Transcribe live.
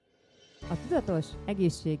a tudatos,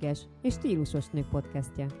 egészséges és stílusos nők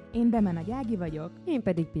podcastja. Én Bemena Ági vagyok. Én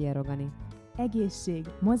pedig Pia Rogani. Egészség,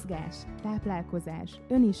 mozgás, táplálkozás,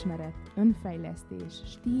 önismeret, önfejlesztés,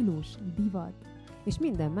 stílus, divat. És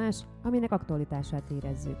minden más, aminek aktualitását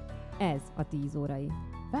érezzük. Ez a 10 órai.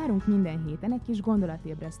 Várunk minden héten egy kis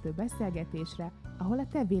gondolatébresztő beszélgetésre, ahol a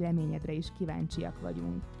te véleményedre is kíváncsiak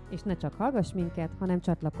vagyunk. És ne csak hallgass minket, hanem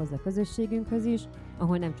csatlakozz a közösségünkhöz is,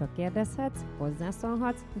 ahol nem csak kérdezhetsz,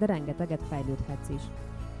 hozzászólhatsz, de rengeteget fejlődhetsz is.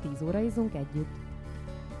 10 óraizunk együtt.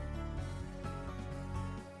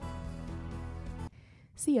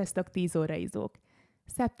 Sziasztok, 10 óraizók!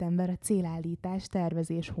 Szeptember a célállítás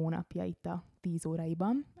tervezés hónapja itt a 10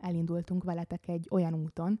 óraiban. Elindultunk veletek egy olyan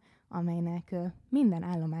úton, amelynek minden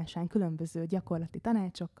állomásán különböző gyakorlati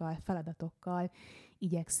tanácsokkal, feladatokkal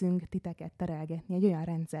igyekszünk titeket terelgetni egy olyan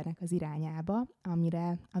rendszernek az irányába,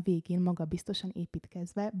 amire a végén magabiztosan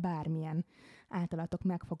építkezve bármilyen általatok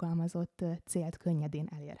megfogalmazott célt könnyedén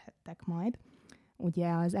elérhettek majd.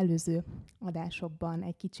 Ugye az előző adásokban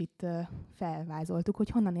egy kicsit felvázoltuk, hogy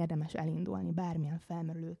honnan érdemes elindulni bármilyen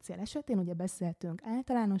felmerülő cél esetén. Ugye beszéltünk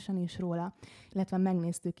általánosan is róla, illetve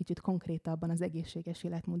megnéztük kicsit konkrétabban az egészséges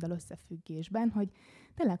életmóddal összefüggésben, hogy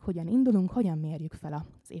tényleg hogyan indulunk, hogyan mérjük fel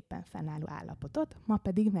az éppen fennálló állapotot. Ma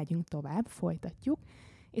pedig megyünk tovább, folytatjuk,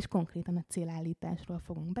 és konkrétan a célállításról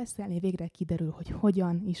fogunk beszélni. Végre kiderül, hogy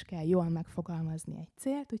hogyan is kell jól megfogalmazni egy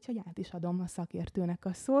célt, úgyhogy át is adom a szakértőnek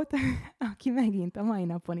a szót, aki megint a mai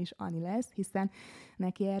napon is Ani lesz, hiszen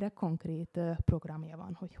neki erre konkrét programja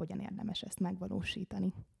van, hogy hogyan érdemes ezt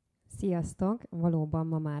megvalósítani. Sziasztok! Valóban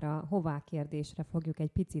ma már a hová kérdésre fogjuk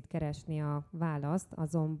egy picit keresni a választ,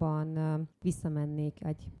 azonban visszamennék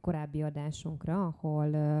egy korábbi adásunkra,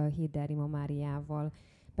 ahol Héder Máriával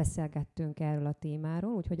beszélgettünk erről a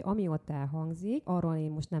témáról, úgyhogy ami ott elhangzik, arról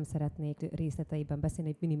én most nem szeretnék részleteiben beszélni,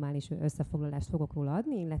 egy minimális összefoglalást fogok róla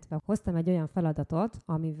adni, illetve hoztam egy olyan feladatot,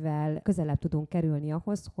 amivel közelebb tudunk kerülni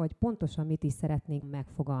ahhoz, hogy pontosan mit is szeretnénk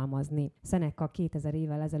megfogalmazni. Seneca 2000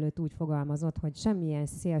 évvel ezelőtt úgy fogalmazott, hogy semmilyen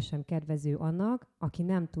szél sem kedvező annak, aki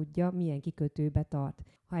nem tudja, milyen kikötőbe tart.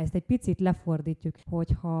 Ha ezt egy picit lefordítjuk,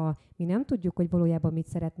 hogyha mi nem tudjuk, hogy valójában mit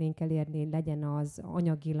szeretnénk elérni, legyen az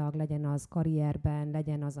anyagilag, legyen az karrierben,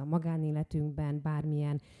 legyen az a magánéletünkben,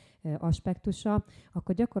 bármilyen aspektusa,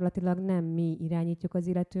 akkor gyakorlatilag nem mi irányítjuk az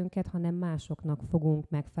életünket, hanem másoknak fogunk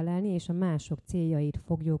megfelelni, és a mások céljait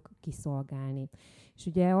fogjuk kiszolgálni. És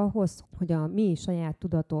ugye ahhoz, hogy a mi saját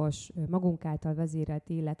tudatos, magunk által vezérelt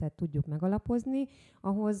életet tudjuk megalapozni,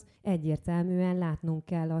 ahhoz egyértelműen látnunk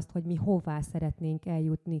kell azt, hogy mi hová szeretnénk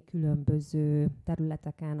eljutni különböző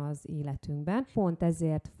területeken az életünkben. Pont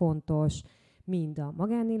ezért fontos mind a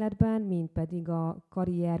magánéletben, mind pedig a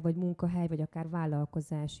karrier, vagy munkahely, vagy akár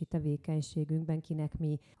vállalkozási tevékenységünkben, kinek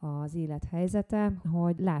mi az élethelyzete,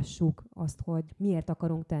 hogy lássuk azt, hogy miért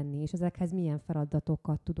akarunk tenni, és ezekhez milyen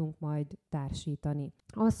feladatokat tudunk majd társítani.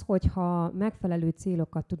 Az, hogyha megfelelő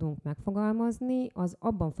célokat tudunk megfogalmazni, az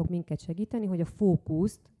abban fog minket segíteni, hogy a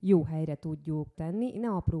fókuszt jó helyre tudjuk tenni, ne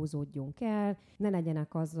aprózódjunk el, ne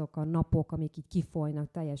legyenek azok a napok, amik így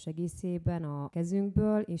kifolynak teljes egészében a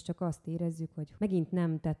kezünkből, és csak azt érezzük, hogy megint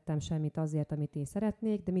nem tettem semmit azért, amit én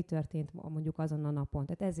szeretnék, de mi történt mondjuk azon a napon.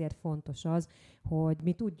 Tehát ezért fontos az, hogy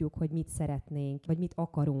mi tudjuk, hogy mit szeretnénk, vagy mit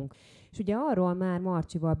akarunk. És ugye arról már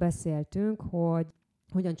Marcsival beszéltünk, hogy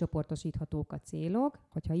hogyan csoportosíthatók a célok,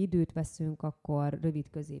 hogyha időt veszünk, akkor rövid,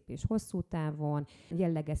 közép és hosszú távon,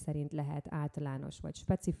 jellege szerint lehet általános vagy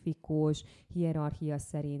specifikus, hierarchia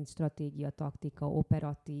szerint stratégia, taktika,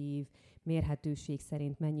 operatív, mérhetőség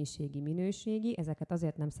szerint mennyiségi, minőségi. Ezeket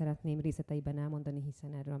azért nem szeretném részleteiben elmondani,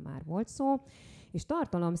 hiszen erről már volt szó. És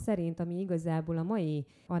tartalom szerint, ami igazából a mai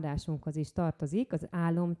adásunkhoz is tartozik, az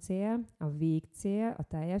álomcél, a végcél, a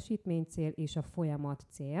teljesítménycél és a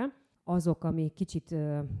folyamatcél. Azok, amik kicsit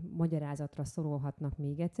magyarázatra szorulhatnak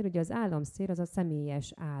még egyszer. Ugye az álomcél az a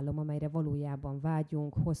személyes álom, amelyre valójában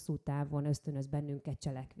vágyunk, hosszú távon ösztönöz bennünket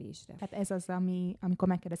cselekvésre. Tehát ez az, amikor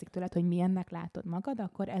megkérdezik tőled, hogy milyennek látod magad,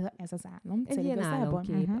 akkor ez az álomcél egy ilyen igazából?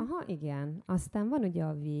 álomkép. Aha, igen. Aztán van ugye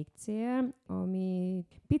a végcél, ami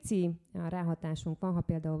pici ráhatásunk van, ha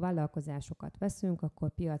például vállalkozásokat veszünk, akkor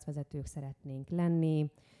piacvezetők szeretnénk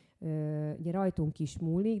lenni, ugye rajtunk is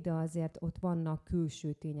múlik, de azért ott vannak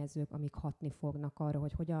külső tényezők, amik hatni fognak arra,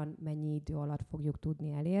 hogy hogyan, mennyi idő alatt fogjuk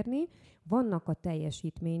tudni elérni. Vannak a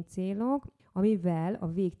teljesítménycélok, amivel a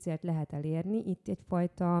végcélt lehet elérni. Itt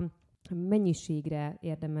egyfajta mennyiségre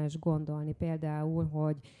érdemes gondolni, például,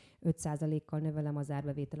 hogy 5%-kal növelem az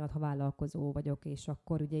árbevételet, ha vállalkozó vagyok, és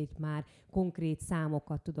akkor ugye itt már konkrét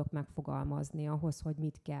számokat tudok megfogalmazni ahhoz, hogy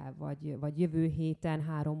mit kell, vagy jövő héten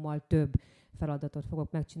 3-mal több feladatot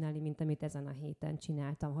fogok megcsinálni, mint amit ezen a héten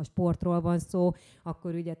csináltam. Ha sportról van szó,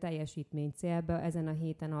 akkor ugye teljesítmény célba ezen a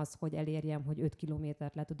héten az, hogy elérjem, hogy 5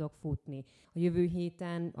 kilométert le tudok futni. A jövő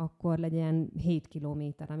héten akkor legyen 7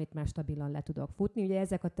 kilométer, amit már stabilan le tudok futni. Ugye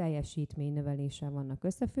ezek a teljesítmény növeléssel vannak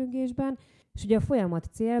összefüggésben, és ugye a folyamat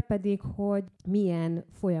cél pedig, hogy milyen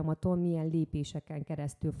folyamaton, milyen lépéseken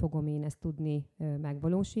keresztül fogom én ezt tudni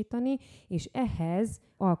megvalósítani, és ehhez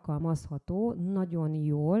alkalmazható nagyon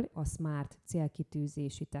jól a SMART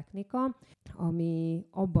célkitűzési technika, ami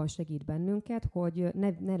abban segít bennünket, hogy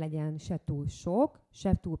ne legyen se túl sok,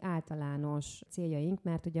 se túl általános céljaink,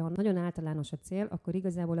 mert ugye ha nagyon általános a cél, akkor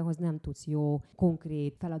igazából ahhoz nem tudsz jó,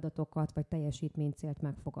 konkrét feladatokat vagy teljesítménycélt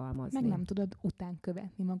megfogalmazni. Meg nem tudod után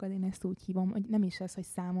követni magad, én ezt úgy hívom, hogy nem is ez, hogy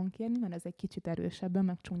számon kérni, mert ez egy kicsit erősebben,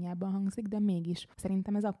 meg csúnyábban hangzik, de mégis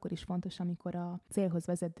szerintem ez akkor is fontos, amikor a célhoz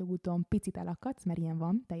vezető úton picit elakadsz, mert ilyen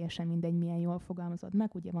van, teljesen mindegy, milyen jól fogalmazod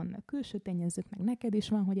meg, ugye vannak külső tényezők, meg neked is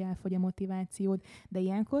van, hogy elfogy a motivációd, de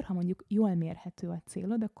ilyenkor, ha mondjuk jól mérhető a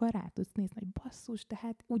célod, akkor rá tudsz nézni, hogy basszus,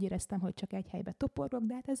 tehát úgy éreztem, hogy csak egy helybe toporgok,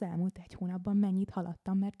 de hát ez elmúlt egy hónapban mennyit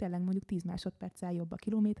haladtam, mert tényleg mondjuk 10 másodperccel jobb a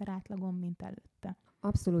kilométer átlagom, mint előtte.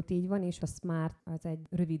 Abszolút így van, és a SMART az egy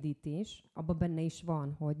rövidítés. Abban benne is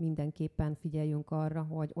van, hogy mindenképpen figyeljünk arra,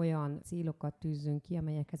 hogy olyan célokat tűzzünk ki,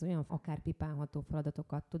 amelyekhez olyan akár pipálható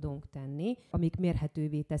feladatokat tudunk tenni, amik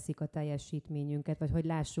mérhetővé teszik a teljesítményünket, vagy hogy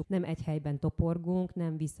lássuk, nem egy helyben toporgunk,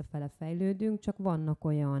 nem visszafele fejlődünk, csak vannak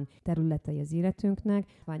olyan területei az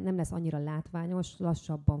életünknek, vagy nem lesz annyira látványos,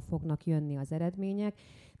 lassabban fognak jönni az eredmények,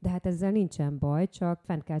 de hát ezzel nincsen baj, csak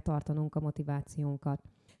fent kell tartanunk a motivációnkat.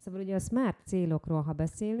 Szóval ugye a SMART célokról, ha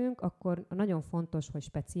beszélünk, akkor nagyon fontos, hogy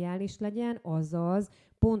speciális legyen, azaz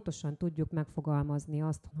pontosan tudjuk megfogalmazni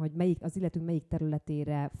azt, hogy az illetünk melyik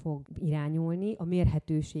területére fog irányulni. A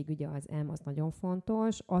mérhetőség, ugye az M, az nagyon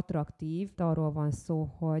fontos, attraktív, arról van szó,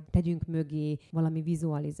 hogy tegyünk mögé valami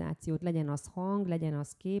vizualizációt, legyen az hang, legyen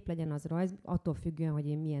az kép, legyen az rajz, attól függően, hogy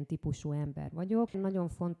én milyen típusú ember vagyok. Nagyon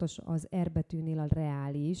fontos az R betűnél a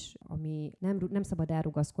reális, ami nem szabad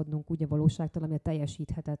elrugaszkodnunk úgy a valóságtól, ami a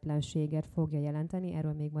teljesíthetetlenséget fogja jelenteni,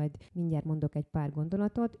 erről még majd mindjárt mondok egy pár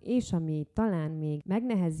gondolatot, és ami talán még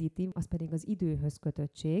megnehezíti, az pedig az időhöz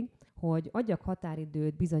kötöttség, hogy adjak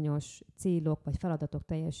határidőt bizonyos célok vagy feladatok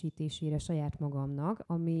teljesítésére saját magamnak,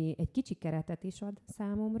 ami egy kicsi keretet is ad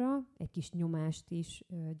számomra, egy kis nyomást is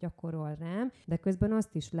gyakorol rám, de közben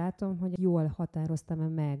azt is látom, hogy jól határoztam-e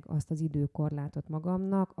meg azt az időkorlátot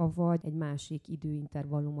magamnak, avagy egy másik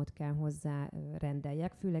időintervallumot kell hozzá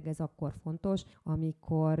rendeljek. Főleg ez akkor fontos,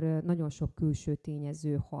 amikor nagyon sok külső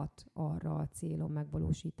tényező hat arra a célom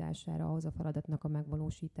megvalósítására, ahhoz a feladatnak a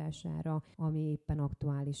megvalósítására, ami éppen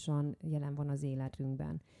aktuálisan jelen van az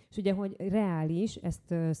életünkben. És ugye, hogy reális,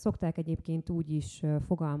 ezt szokták egyébként úgy is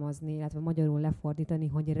fogalmazni, illetve magyarul lefordítani,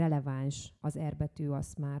 hogy releváns az R betű a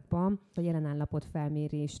SMART-ban. A jelenállapot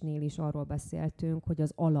felmérésnél is arról beszéltünk, hogy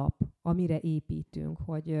az alap, amire építünk,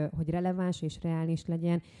 hogy releváns és reális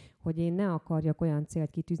legyen, hogy én ne akarjak olyan célt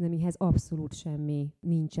kitűzni, mihez abszolút semmi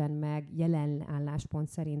nincsen meg jelen álláspont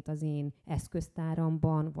szerint az én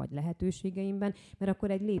eszköztáramban, vagy lehetőségeimben, mert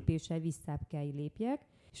akkor egy lépéssel visszább kell lépjek,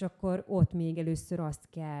 és akkor ott még először azt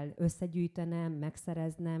kell összegyűjtenem,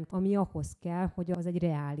 megszereznem, ami ahhoz kell, hogy az egy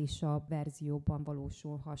reálisabb verzióban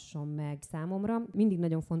valósulhasson meg számomra. Mindig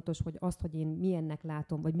nagyon fontos, hogy azt, hogy én milyennek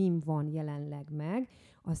látom, vagy min van jelenleg meg,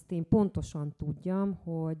 azt én pontosan tudjam,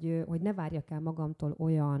 hogy ne várjak el magamtól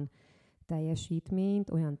olyan teljesítményt,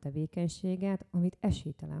 olyan tevékenységet, amit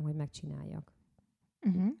esélytelen, hogy megcsináljak.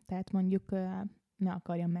 Tehát mondjuk ne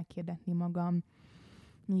akarjam meghirdetni magam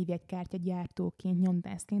névjegykártyagyártóként,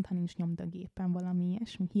 nyomdászként, ha nincs nyomdagépen valami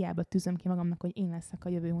ilyesmi. Hiába tűzöm ki magamnak, hogy én leszek a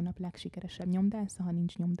jövő hónap legsikeresebb nyomdásza, ha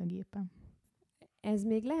nincs nyomdagépen. Ez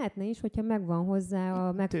még lehetne is, hogyha megvan hozzá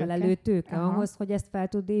a megfelelő tőke ahhoz, hogy ezt fel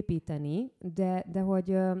tud építeni, de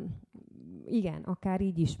hogy igen, akár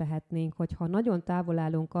így is vehetnénk, hogyha nagyon távol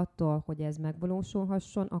állunk attól, hogy ez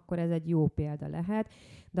megvalósulhasson, akkor ez egy jó példa lehet,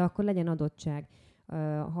 de akkor legyen adottság.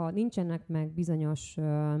 Ha nincsenek meg bizonyos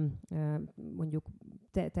mondjuk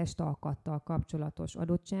testalkattal kapcsolatos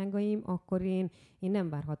adottságaim, akkor én nem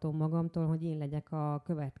várhatom magamtól, hogy én legyek a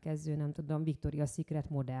következő, nem tudom, Victoria's Secret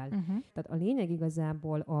modell. Tehát a lényeg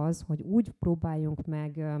igazából az, hogy úgy próbáljunk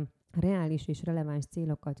meg reális és releváns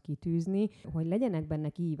célokat kitűzni, hogy legyenek benne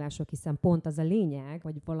kihívások, hiszen pont az a lényeg,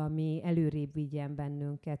 hogy valami előrébb vigyen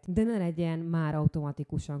bennünket, de ne legyen már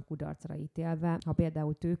automatikusan kudarcra ítélve. Ha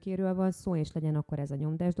például tőkéről van szó, és legyen akkor ez a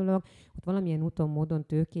nyomdás dolog, ott valamilyen úton, módon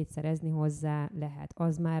tőkét szerezni hozzá lehet.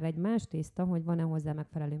 Az már egy más tészta, hogy van-e hozzá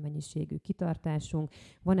megfelelő mennyiségű kitartásunk,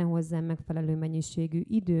 van-e hozzá megfelelő mennyiségű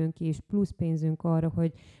időnk és plusz pénzünk arra,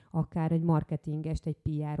 hogy akár egy marketingest, egy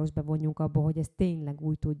PR-os bevonjunk abba, hogy ez tényleg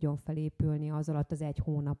úgy tudjon felépülni az alatt az 1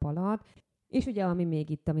 hónap alatt. És ugye, ami még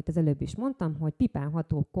itt, amit az előbb is mondtam, hogy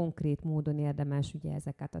pipálható, konkrét módon érdemes ugye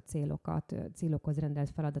ezeket a célokhoz rendelt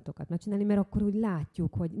feladatokat megcsinálni, mert akkor úgy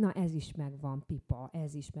látjuk, hogy na ez is megvan, pipa,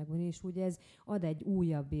 ez is megvan, és ugye ez ad egy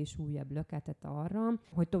újabb és újabb löketet arra,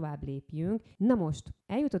 hogy tovább lépjünk. Na most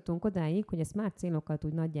eljutottunk odáig, hogy a smart célokat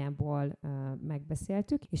úgy nagyjából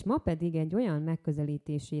megbeszéltük, és ma pedig egy olyan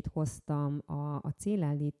megközelítését hoztam a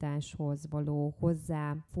célállításhoz való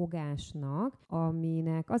hozzáfogásnak,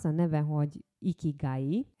 aminek az a neve, hogy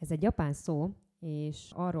Ikigai. Ez egy japán szó,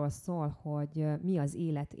 és arról szól, hogy mi az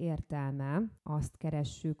élet értelme, azt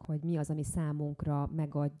keressük, hogy mi az, ami számunkra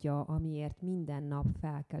megadja, amiért minden nap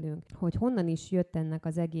felkelünk. Hogy honnan is jött ennek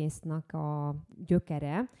az egésznek a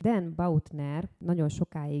gyökere. Dan Buettner nagyon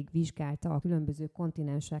sokáig vizsgálta a különböző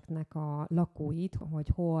kontinenseknek a lakóit, hogy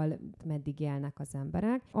hol, meddig élnek az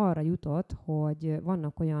emberek. Arra jutott, hogy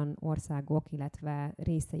vannak olyan országok, illetve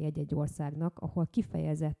részei egy-egy országnak, ahol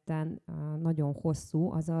kifejezetten nagyon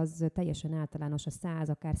hosszú, azaz teljesen általános a 100,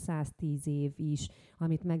 akár 110 év is,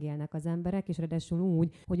 amit megélnek az emberek, és ráadásul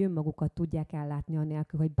úgy, hogy önmagukat tudják ellátni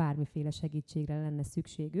annélkül, hogy bármiféle segítségre lenne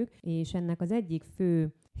szükségük. És ennek az egyik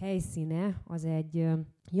fő helyszíne az egy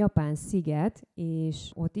japán sziget,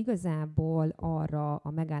 és ott igazából arra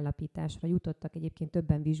a megállapításra jutottak, egyébként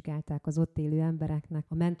többen vizsgálták az ott élő embereknek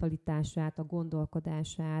a mentalitását, a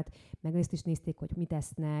gondolkodását, meg ezt is nézték, hogy mit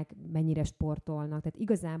esznek, mennyire sportolnak, tehát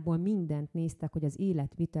igazából mindent néztek, hogy az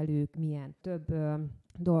életvitelük milyen. Több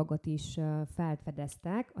dolgot is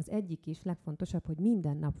felfedeztek. Az egyik is legfontosabb, hogy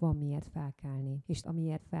minden nap van miért felkelni. És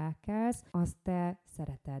amiért felkelsz, azt te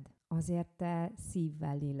szereted. Azért te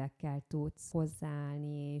szívvel, lélekkel tudsz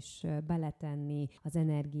hozzáállni és beletenni az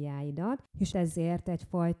energiáidat, és ezért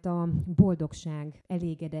egyfajta boldogság,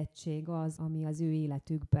 elégedettség az, ami az ő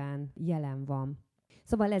életükben jelen van.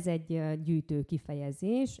 Szóval ez egy gyűjtő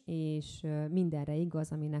kifejezés, és mindenre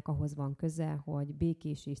igaz, aminek ahhoz van köze, hogy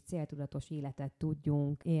békés és céltudatos életet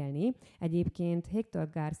tudjunk élni. Egyébként Héctor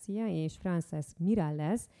Garcia és Frances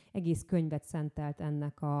Miralles egész könyvet szentelt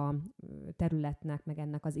ennek a területnek, meg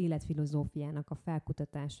ennek az életfilozófiának a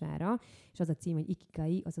felkutatására, és az a cím, hogy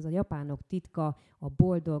Ikigai, azaz a japánok titka a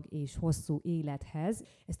boldog és hosszú élethez.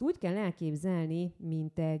 Ezt úgy kell elképzelni,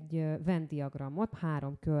 mint egy Venn diagramot,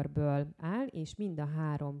 3 körből áll, és mind a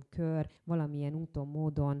 3 kör valamilyen úton,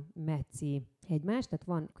 módon metszi egymást, tehát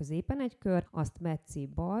van középen egy kör, azt metszi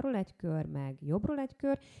balról egy kör, meg jobbról egy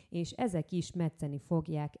kör, és ezek is metszeni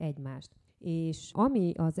fogják egymást. És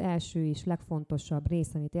ami az első és legfontosabb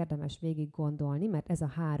rész, amit érdemes végig gondolni, mert ez a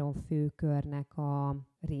 3 fő körnek a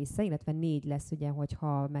része, illetve 4 lesz, ugye,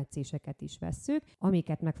 hogyha metszéseket is vesszük,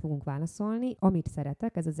 amiket meg fogunk válaszolni. Amit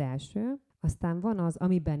szeretek, ez az első. Aztán van az,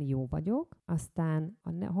 amiben jó vagyok, aztán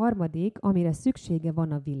a harmadik, amire szüksége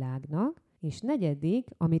van a világnak, és negyedik,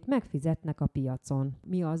 amit megfizetnek a piacon.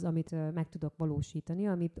 Mi az, amit meg tudok valósítani,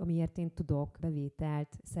 amiért én tudok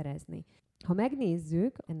bevételt szerezni. Ha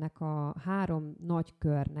megnézzük, ennek a 3 nagy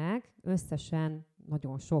körnek összesen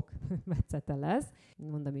nagyon sok metszete lesz.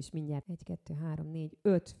 Mondom is mindjárt 1, 2, 3, 4,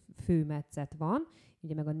 5 fő metszet van,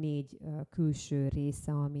 ugye meg a 4 külső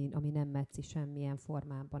része, ami nem metszi semmilyen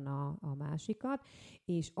formában a másikat,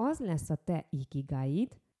 és az lesz a te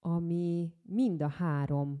ikigaid, ami mind a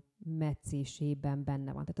 3 metszésében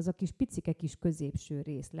benne van. Tehát az a kis picike kis középső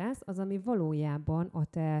rész lesz, az, ami valójában a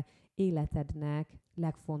te életednek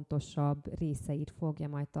legfontosabb részeit fogja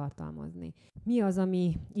majd tartalmazni. Mi az,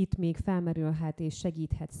 ami itt még felmerülhet és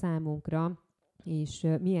segíthet számunkra, és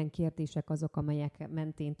milyen kérdések azok, amelyek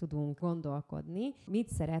mentén tudunk gondolkodni. Mit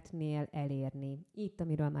szeretnél elérni? Itt,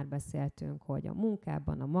 amiről már beszéltünk, hogy a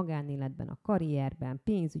munkában, a magánéletben, a karrierben,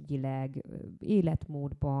 pénzügyileg,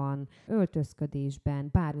 életmódban, öltözködésben,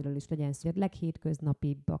 bármiről is legyen szó, a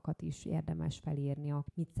leghétköznapibbakat is érdemes felírni,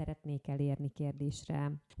 mit szeretnék elérni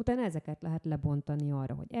kérdésre. Utána ezeket lehet lebontani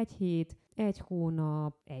arra, hogy 1 hét, 1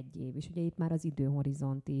 hónap, 1 év, és ugye itt már az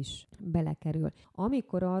időhorizont is belekerül.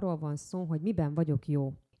 Amikor arról van szó, hogy miben vagyok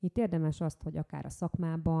jó, itt érdemes azt, hogy akár a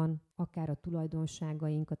szakmában, akár a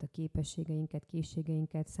tulajdonságainkat, a képességeinket,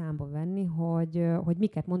 készségeinket számba venni, hogy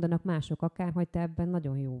miket mondanak mások, akár, hogy te ebben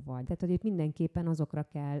nagyon jó vagy. Tehát, hogy itt mindenképpen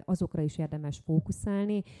azokra is érdemes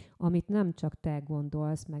fókuszálni, amit nem csak te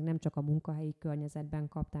gondolsz, meg nem csak a munkahelyi környezetben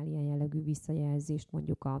kaptál ilyen jellegű visszajelzést,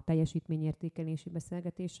 mondjuk a teljesítményértékelési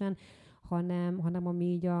beszélgetésen, hanem ami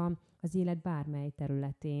így az élet bármely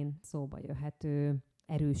területén szóba jöhető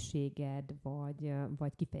erősséged,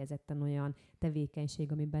 vagy kifejezetten olyan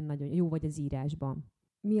tevékenység, amiben nagyon jó vagy az írásban.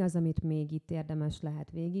 Mi az, amit még itt érdemes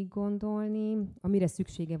lehet végig gondolni, amire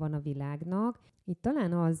szüksége van a világnak? Itt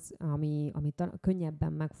talán az, ami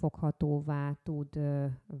könnyebben megfoghatóvá tud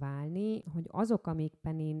válni, hogy azok,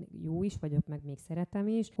 amikben én jó is vagyok, meg még szeretem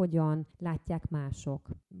is, hogyan látják mások.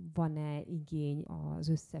 Van-e igény az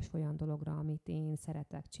összes olyan dologra, amit én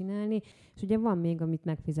szeretek csinálni. És ugye van még, amit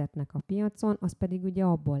megfizetnek a piacon, az pedig ugye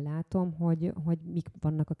abból látom, hogy mik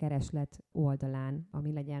vannak a kereslet oldalán,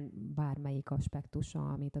 ami legyen bármelyik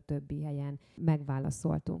aspektusa, amit a többi helyen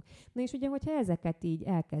megválaszoltunk. Na és ugye, hogyha ezeket így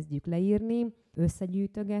elkezdjük leírni,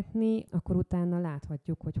 összegyűjtögetni, akkor utána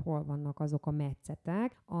láthatjuk, hogy hol vannak azok a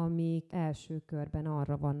metszetek, amik első körben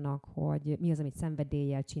arra vannak, hogy mi az, amit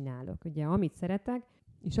szenvedéllyel csinálok. Ugye, amit szeretek,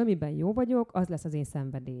 és amiben jó vagyok, az lesz az én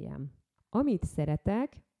szenvedélyem. Amit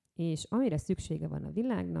szeretek, és amire szüksége van a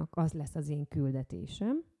világnak, az lesz az én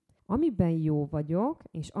küldetésem. Amiben jó vagyok,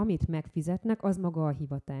 és amit megfizetnek, az maga a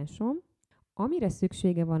hivatásom. Amire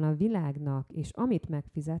szüksége van a világnak, és amit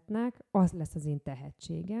megfizetnek, az lesz az én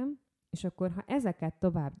tehetségem. És akkor, ha ezeket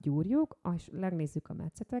tovább gyúrjuk, és megnézzük a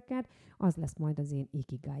metszeteket, az lesz majd az én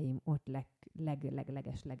ikigáim, ott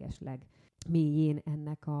leges mélyén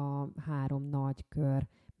ennek a 3 nagy kör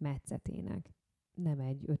metszetének. Nem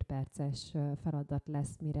egy 5 perces feladat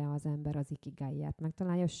lesz, mire az ember az ikigáját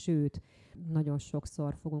megtalálja, sőt, nagyon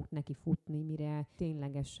sokszor fogunk neki futni, mire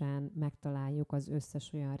ténylegesen megtaláljuk az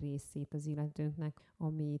összes olyan részét az életünknek,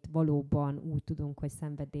 amit valóban úgy tudunk, hogy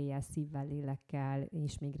szenvedéllyel, szívvel, lélekkel,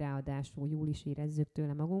 és még ráadásul jól is érezzük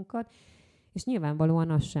tőle magunkat. És nyilvánvalóan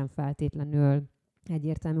az sem feltétlenül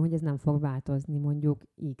egyértelmű, hogy ez nem fog változni mondjuk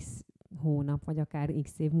X hónap, vagy akár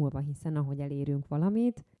X év múlva, hiszen ahogy elérünk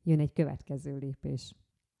valamit, jön egy következő lépés.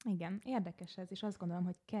 Igen, érdekes ez, és azt gondolom,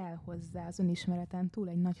 hogy kell hozzá az önismereten túl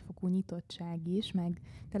egy nagyfokú nyitottság is, meg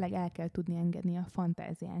tényleg el kell tudni engedni a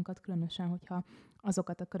fantáziánkat, különösen, hogyha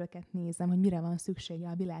azokat a köröket nézem, hogy mire van szüksége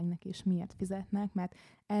a világnak, és miért fizetnek, mert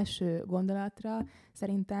első gondolatra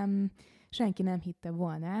szerintem senki nem hitte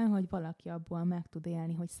volna, hogy valaki abból meg tud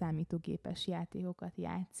élni, hogy számítógépes játékokat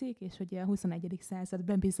játszik, és hogy a 21. század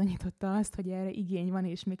bebizonyította azt, hogy erre igény van,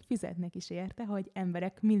 és még fizetnek is érte, hogy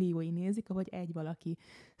emberek milliói nézik, ahogy egy valaki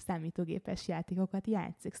számítógépes játékokat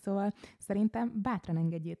játszik. Szóval szerintem bátran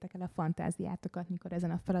engedjétek el a fantáziátokat, mikor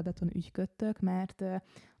ezen a feladaton ügyködtök, mert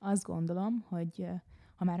azt gondolom, hogy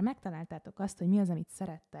ha már megtaláltátok azt, hogy mi az, amit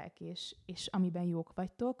szerettek, és amiben jók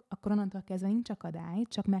vagytok, akkor onnantól kezdve nincs akadály,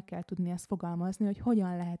 csak meg kell tudni ezt fogalmazni, hogy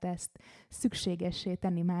hogyan lehet ezt szükségessé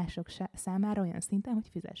tenni mások számára olyan szinten, hogy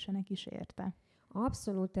fizessenek is érte.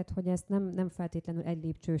 Abszolút, tehát hogy ezt nem feltétlenül egy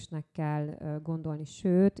lépcsősnek kell gondolni,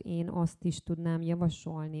 sőt, én azt is tudnám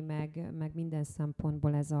javasolni, meg minden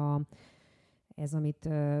szempontból ez, amit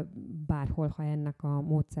bárhol, ha ennek a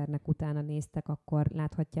módszernek utána néztek, akkor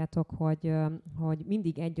láthatjátok, hogy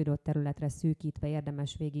mindig egy adott területre szűkítve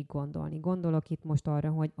érdemes végig gondolni. Gondolok itt most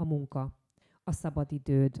arra, hogy a munka, a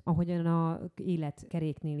szabadidőd, ahogyan a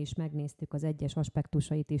életkeréknél is megnéztük az egyes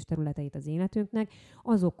aspektusait és területeit az életünknek,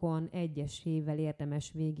 azokon egyesével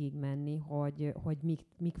érdemes végigmenni, hogy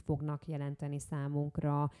mik fognak jelenteni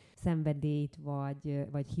számunkra szenvedélyt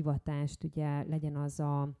vagy hivatást, ugye legyen az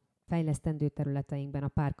a fejlesztendő területeinkben, a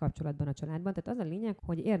párkapcsolatban, a családban. Tehát az a lényeg,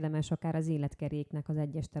 hogy érdemes akár az életkeréknek az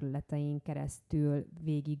egyes területein keresztül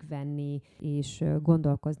végigvenni és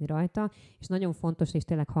gondolkozni rajta. És nagyon fontos, és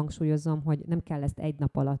tényleg hangsúlyozom, hogy nem kell ezt egy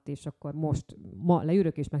nap alatt, és akkor ma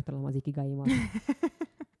leülök és megtalálom az ikigáimat.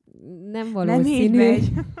 Nem valószínű. Nem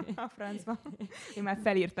így megy a francba. Én már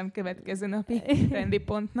felírtam következő napi rendi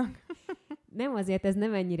pontnak. Nem, azért ez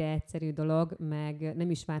nem ennyire egyszerű dolog, meg nem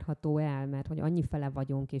is várható el, mert hogy annyi fele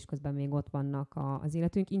vagyunk, és közben még ott vannak az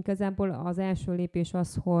életünk. Igazából az első lépés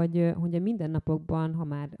az, hogy a mindennapokban,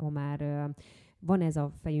 ha már van ez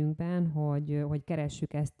a fejünkben, hogy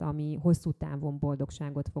keressük ezt, ami hosszú távon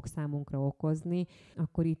boldogságot fog számunkra okozni,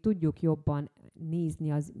 akkor így tudjuk jobban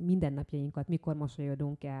nézni az mindennapjainkat, mikor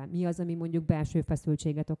mosolyodunk el, mi az, ami mondjuk belső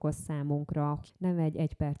feszültséget okoz számunkra. Nem egy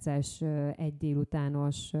egyperces, egy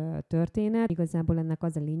délutános történet. Igazából ennek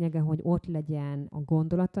az a lényege, hogy ott legyen a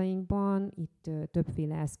gondolatainkban, itt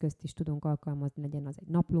többféle eszközt is tudunk alkalmazni, legyen az egy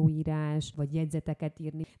naplóírás, vagy jegyzeteket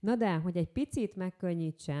írni. Na de, hogy egy picit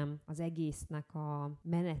megkönnyítsem az egésznek a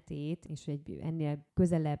menetét, és ennél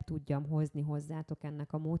közelebb tudjam hozni hozzátok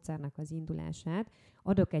ennek a módszernek az indulását,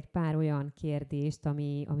 adok egy pár olyan kérdést,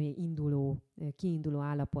 ami kiinduló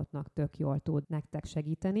állapotnak tök jól tud nektek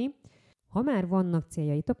segíteni. Ha már vannak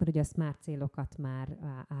céljaitok, mert ugye a SMART célokat már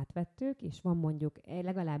átvettük, és van mondjuk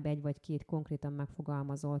legalább egy vagy két konkrétan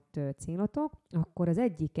megfogalmazott célotok, akkor az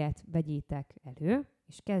egyiket vegyétek elő,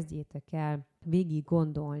 és kezdjétek el végig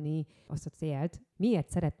gondolni azt a célt, miért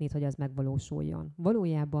szeretnéd, hogy az megvalósuljon.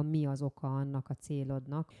 Valójában mi az oka annak a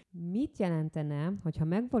célodnak? Mit jelentene, hogyha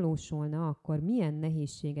megvalósulna, akkor milyen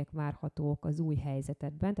nehézségek várhatók az új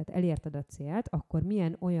helyzetedben? Tehát elérted a célt, akkor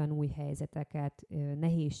milyen olyan új helyzeteket,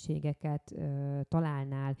 nehézségeket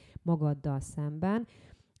találnál magaddal szemben,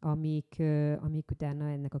 amik utána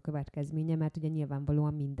ennek a következménye, mert ugye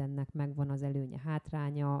nyilvánvalóan mindennek megvan az előnye,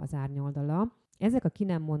 hátránya, az árnyoldala. Ezek a ki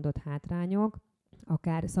nem mondott hátrányok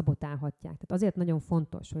akár szabotálhatják. Tehát azért nagyon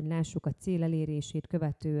fontos, hogy lássuk a cél elérését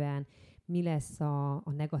követően, mi lesz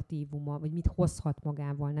a negatívuma, vagy mit hozhat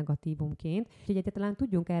magával negatívumként. Úgyhogy egyáltalán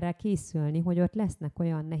tudjunk erre készülni, hogy ott lesznek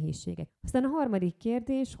olyan nehézségek. Aztán a harmadik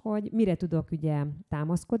kérdés, hogy mire tudok ugye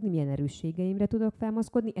támaszkodni, milyen erősségeimre tudok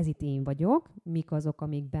támaszkodni, ez itt én vagyok, mik azok,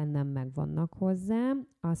 amik bennem megvannak hozzá,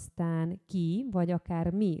 aztán ki, vagy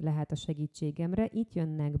akár mi lehet a segítségemre. Itt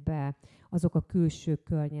jönnek be azok a külső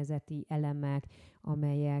környezeti elemek,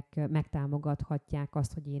 amelyek megtámogathatják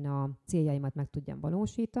azt, hogy én a céljaimat meg tudjam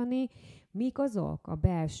valósítani. Mik azok a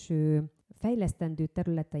belső fejlesztendő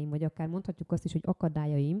területeim, vagy akár mondhatjuk azt is, hogy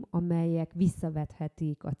akadályaim, amelyek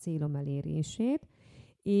visszavethetik a célom elérését,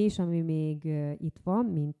 és ami még itt van,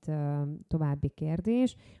 mint további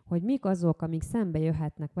kérdés, hogy mik azok, amik szembe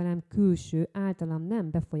jöhetnek velem külső, általam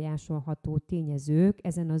nem befolyásolható tényezők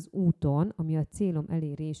ezen az úton, ami a célom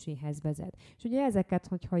eléréséhez vezet. És ugye ezeket,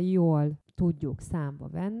 hogyha jól tudjuk számba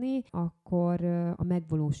venni, akkor a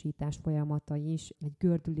megvalósítás folyamata is egy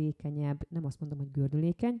gördülékenyebb, nem azt mondom, hogy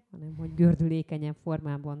gördülékeny, hanem hogy gördülékenyebb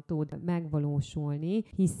formában tud megvalósulni,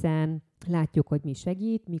 hiszen látjuk, hogy mi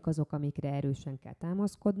segít, mik azok, amikre erősen kell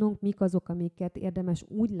támaszkodnunk, mik azok, amiket érdemes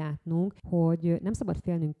úgy látnunk, hogy nem szabad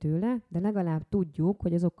félnünk tőle, de legalább tudjuk,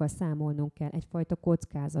 hogy azokkal számolnunk kell. Egyfajta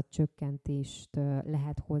kockázatcsökkentést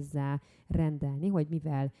lehet hozzá rendelni, hogy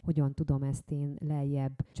mivel, hogyan tudom ezt én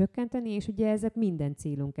lejjebb csökkenteni, és ugye ezek minden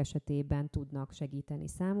célunk esetében tudnak segíteni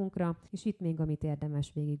számunkra, és itt még amit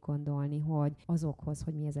érdemes végig gondolni, hogy azokhoz,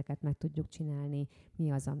 hogy mi ezeket meg tudjuk csinálni,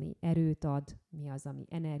 mi az, ami erőt ad, mi az, ami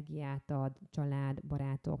energiát ad, család,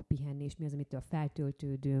 barátok, pihenés, mi az, amitől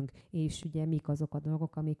feltöltődünk, és ugye mik azok a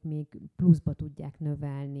dolgok, amik még pluszba tudják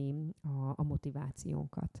növelni a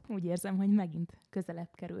motivációnkat. Úgy érzem, hogy megint közelebb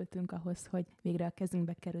kerültünk ahhoz, hogy végre a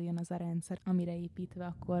kezünkbe kerüljön az a rendszer, amire építve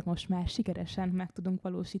akkor most már sikeresen meg tudunk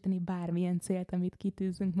valósítani bármilyen célt, amit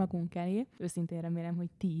kitűzünk magunk elé. Őszintén remélem, hogy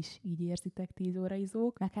ti is így érzitek 10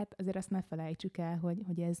 óraizók, meg hát azért azt ne felejtsük el,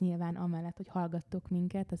 hogy ez nyilván amellett, hogy hallgattok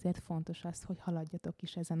minket, azért fontos az, hogy haladjatok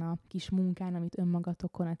is ezen a kis munkán, amit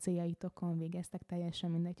önmagatokon, a céljaitokon végeztek,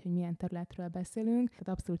 teljesen mindegy, hogy milyen területről beszélünk. Tehát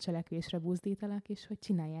abszolút cselekvésre buzdítalak, és hogy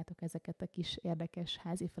csináljátok ezeket a kis érdekes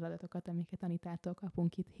házi feladatokat, amiket Anitától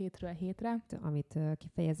kapunk itt hétről hétre. Amit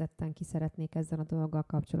kifejezetten ki szeretnék ezzel a dologgal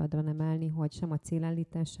kapcsolatban emelni, hogy sem a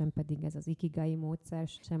célállítás, sem pedig ez az ikigai módszer,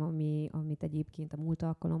 sem amit egyébként a múlt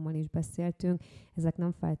alkalommal is beszéltünk, ezek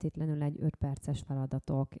nem feltétlenül egy 5 perces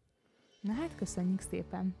feladatok. Na hát köszönjük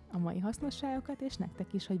szépen a mai hasznosságokat, és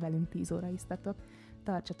nektek is, hogy velünk 10 óraiztatok.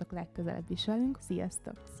 Tartsatok legközelebb is velünk.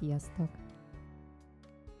 Sziasztok! Sziasztok!